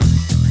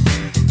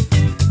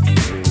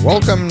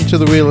Welcome to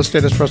the Real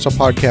Estate Espresso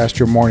Podcast,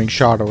 your morning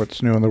shot of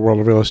what's new in the world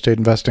of real estate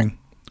investing.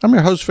 I'm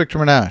your host, Victor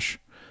Menashe.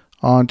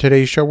 On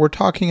today's show, we're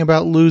talking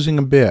about losing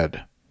a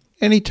bid.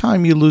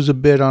 Anytime you lose a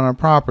bid on a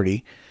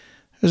property,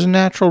 there's a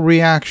natural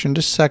reaction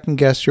to second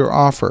guess your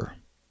offer.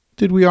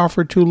 Did we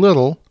offer too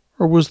little,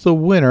 or was the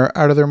winner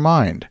out of their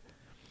mind?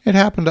 It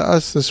happened to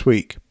us this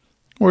week.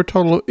 There were a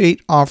total of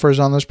 8 offers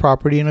on this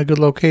property in a good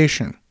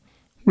location.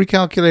 We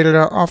calculated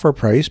our offer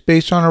price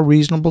based on a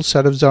reasonable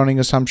set of zoning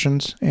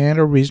assumptions and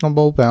a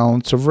reasonable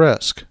balance of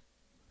risk.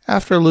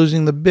 After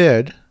losing the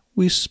bid,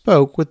 we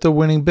spoke with the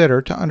winning bidder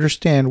to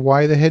understand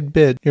why they had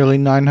bid nearly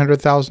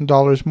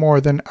 $900,000 more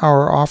than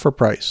our offer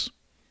price.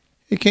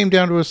 It came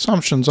down to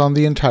assumptions on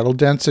the entitled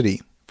density.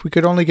 If we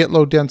could only get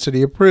low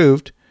density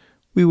approved,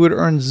 we would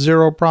earn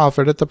zero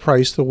profit at the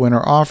price the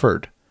winner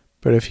offered.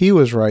 But if he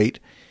was right,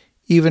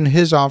 even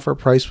his offer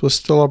price was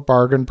still a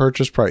bargain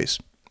purchase price.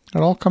 It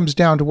all comes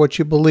down to what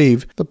you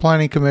believe the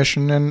Planning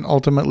Commission and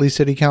ultimately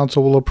City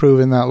Council will approve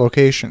in that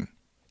location.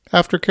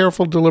 After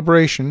careful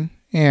deliberation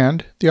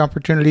and the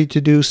opportunity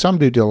to do some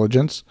due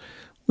diligence,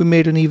 we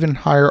made an even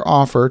higher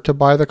offer to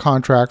buy the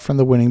contract from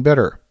the winning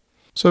bidder.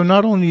 So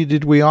not only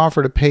did we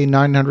offer to pay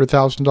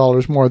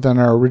 $900,000 more than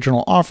our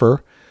original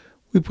offer,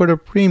 we put a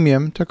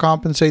premium to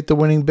compensate the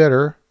winning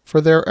bidder for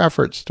their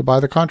efforts to buy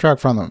the contract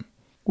from them.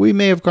 We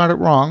may have got it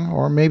wrong,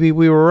 or maybe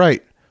we were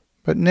right.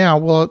 But now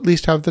we'll at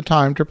least have the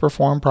time to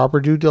perform proper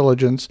due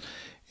diligence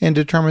and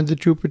determine the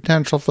true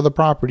potential for the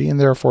property and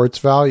therefore its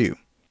value.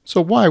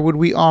 So why would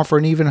we offer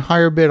an even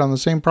higher bid on the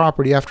same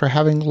property after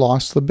having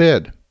lost the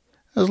bid?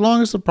 As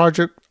long as the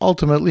project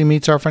ultimately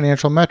meets our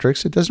financial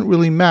metrics, it doesn't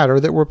really matter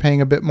that we're paying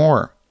a bit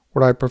more.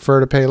 Would I prefer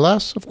to pay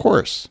less? Of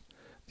course.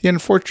 The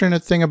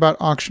unfortunate thing about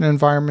auction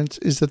environments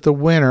is that the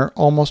winner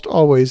almost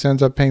always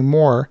ends up paying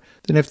more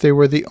than if they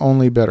were the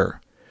only bidder.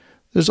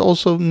 There's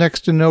also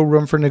next to no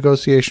room for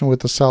negotiation with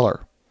the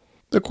seller.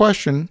 The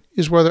question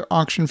is whether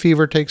auction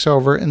fever takes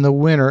over and the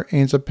winner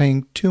ends up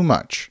paying too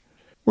much.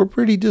 We're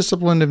pretty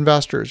disciplined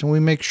investors and we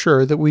make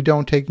sure that we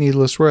don't take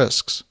needless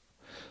risks.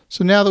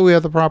 So now that we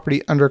have the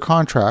property under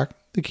contract,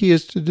 the key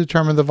is to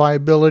determine the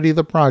viability of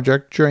the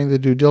project during the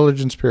due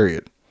diligence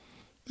period.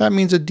 That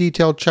means a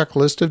detailed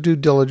checklist of due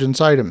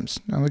diligence items.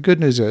 Now the good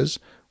news is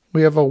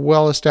we have a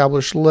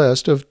well-established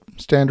list of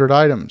standard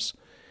items.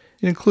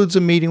 It includes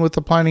a meeting with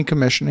the Planning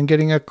Commission and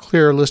getting a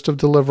clear list of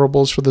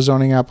deliverables for the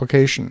zoning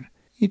application.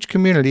 Each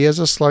community has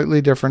a slightly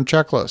different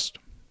checklist.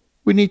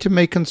 We need to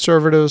make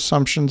conservative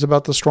assumptions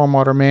about the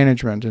stormwater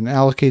management and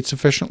allocate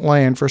sufficient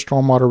land for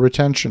stormwater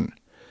retention.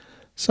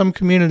 Some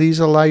communities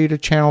allow you to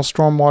channel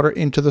stormwater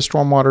into the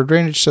stormwater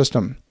drainage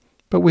system,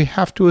 but we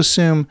have to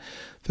assume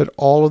that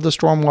all of the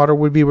stormwater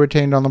would be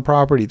retained on the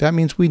property. That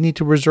means we need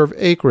to reserve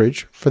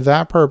acreage for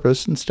that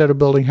purpose instead of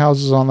building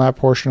houses on that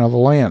portion of the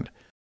land.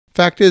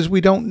 Fact is,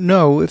 we don't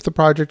know if the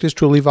project is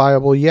truly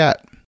viable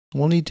yet.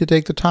 We'll need to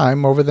take the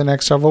time over the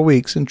next several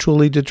weeks and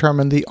truly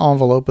determine the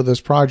envelope of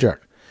this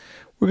project.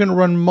 We're going to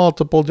run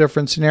multiple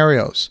different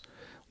scenarios.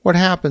 What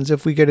happens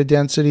if we get a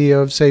density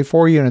of, say,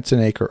 4 units an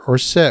acre, or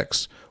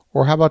 6,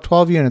 or how about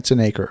 12 units an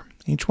acre?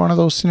 Each one of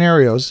those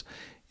scenarios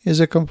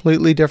is a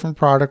completely different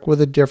product with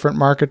a different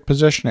market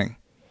positioning.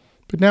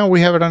 But now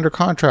we have it under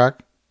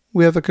contract,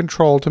 we have the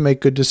control to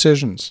make good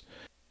decisions.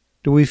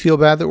 Do we feel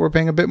bad that we're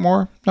paying a bit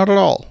more? Not at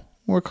all.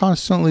 We're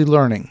constantly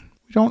learning.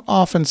 We don't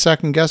often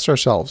second guess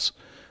ourselves.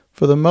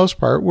 For the most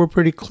part, we're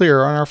pretty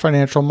clear on our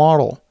financial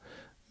model.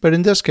 But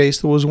in this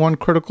case, there was one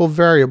critical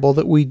variable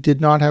that we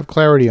did not have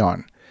clarity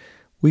on.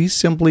 We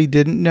simply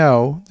didn't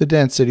know the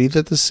density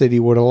that the city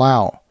would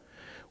allow.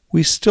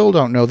 We still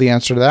don't know the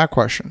answer to that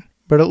question,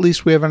 but at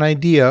least we have an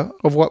idea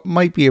of what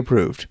might be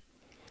approved. It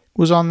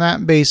was on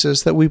that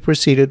basis that we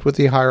proceeded with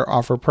the higher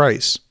offer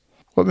price.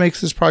 What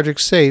makes this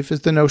project safe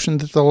is the notion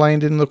that the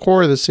land in the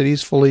core of the city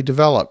is fully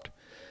developed.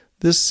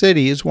 This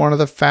city is one of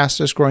the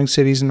fastest growing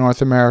cities in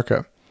North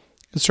America.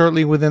 It's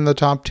certainly within the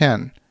top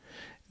 10.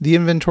 The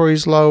inventory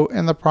is low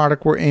and the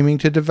product we're aiming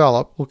to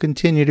develop will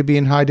continue to be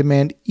in high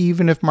demand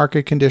even if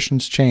market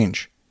conditions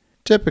change.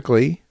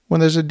 Typically,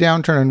 when there's a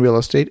downturn in real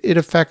estate, it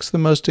affects the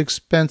most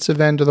expensive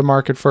end of the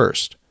market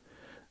first.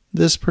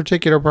 This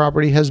particular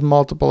property has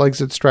multiple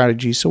exit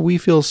strategies, so we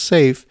feel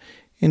safe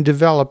in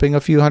developing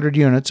a few hundred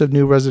units of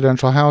new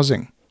residential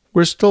housing.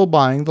 We're still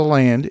buying the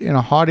land in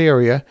a hot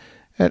area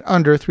at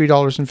under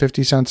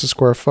 $3.50 a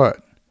square foot.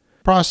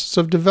 The process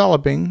of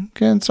developing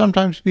can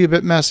sometimes be a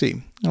bit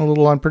messy and a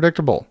little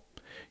unpredictable.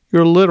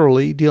 You're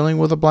literally dealing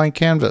with a blank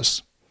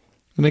canvas,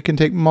 and it can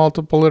take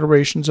multiple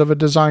iterations of a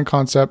design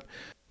concept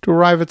to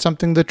arrive at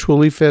something that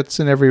truly fits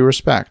in every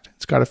respect.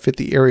 It's got to fit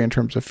the area in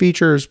terms of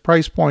features,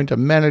 price point,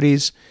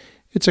 amenities.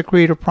 It's a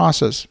creative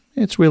process.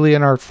 It's really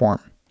an art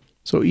form.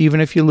 So even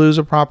if you lose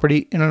a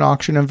property in an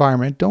auction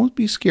environment, don't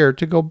be scared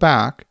to go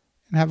back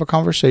and have a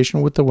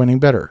conversation with the winning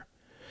bidder.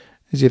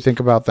 As you think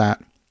about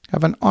that,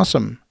 have an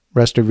awesome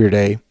rest of your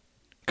day.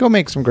 Go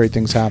make some great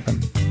things happen.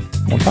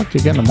 We'll talk to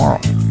you again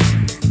tomorrow.